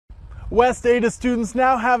West Ada students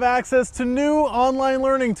now have access to new online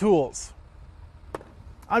learning tools.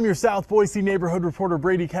 I'm your South Boise neighborhood reporter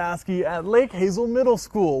Brady Caskey at Lake Hazel Middle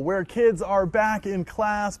School, where kids are back in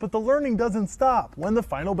class, but the learning doesn't stop when the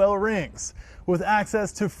final bell rings, with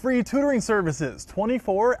access to free tutoring services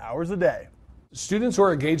 24 hours a day. Students who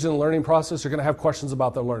are engaged in the learning process are going to have questions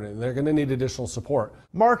about their learning. They're going to need additional support.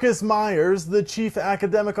 Marcus Myers, the Chief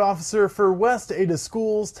Academic Officer for West Ada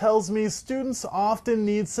Schools, tells me students often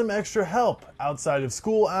need some extra help outside of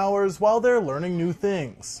school hours while they're learning new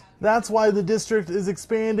things. That's why the district is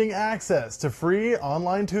expanding access to free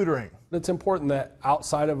online tutoring. It's important that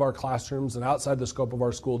outside of our classrooms and outside the scope of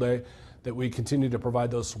our school day, that we continue to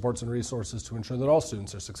provide those supports and resources to ensure that all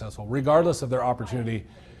students are successful, regardless of their opportunity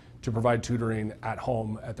to provide tutoring at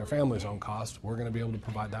home at their family's own cost. We're going to be able to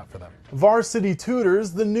provide that for them. Varsity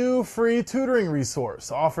Tutors, the new free tutoring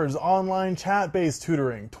resource, offers online chat-based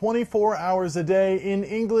tutoring 24 hours a day in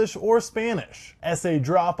English or Spanish. Essay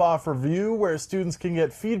drop-off review, where students can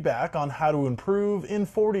get feedback on how to improve in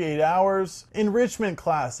 48 hours, enrichment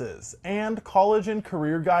classes, and college and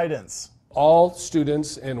career guidance. All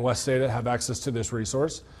students in West Ada have access to this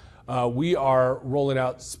resource. We are rolling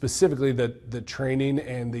out specifically the training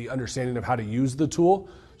and the understanding of how to use the tool,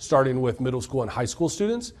 starting with middle school and high school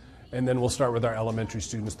students, and then we'll start with our elementary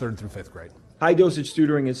students, 3rd through 5th grade. High dosage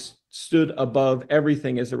tutoring has stood above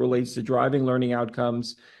everything as it relates to driving learning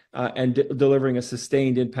outcomes and delivering a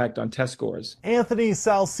sustained impact on test scores. Anthony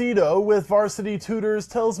Salcido with Varsity Tutors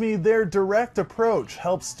tells me their direct approach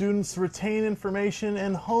helps students retain information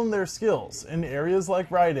and hone their skills in areas like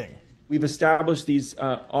writing. We've established these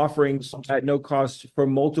offerings at no cost for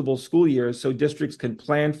multiple school years so districts can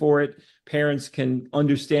plan for it, parents can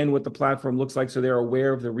understand what the platform looks like so they're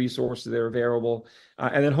aware of the resources that are available,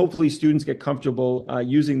 and then hopefully students get comfortable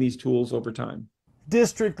using these tools over time.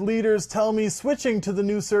 District leaders tell me switching to the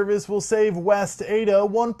new service will save West Ada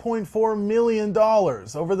 $1.4 million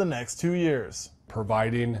over the next 2 years.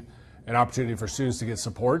 Providing an opportunity for students to get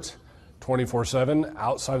support 24/7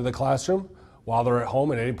 outside of the classroom while they're at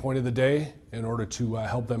home at any point of the day in order to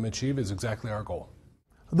help them achieve is exactly our goal.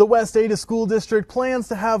 The West Ada School District plans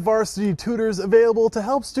to have Varsity Tutors available to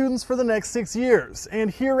help students for the next 6 years.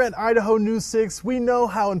 And here at Idaho News 6, we know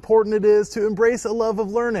how important it is to embrace a love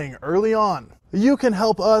of learning early on. You can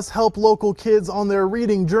help us help local kids on their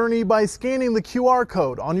reading journey by scanning the QR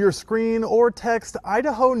code on your screen or text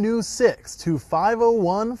Idaho News 6 to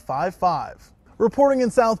 50155. Reporting in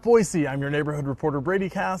South Boise, I'm your neighborhood reporter Brady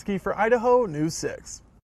Caskey for Idaho News 6.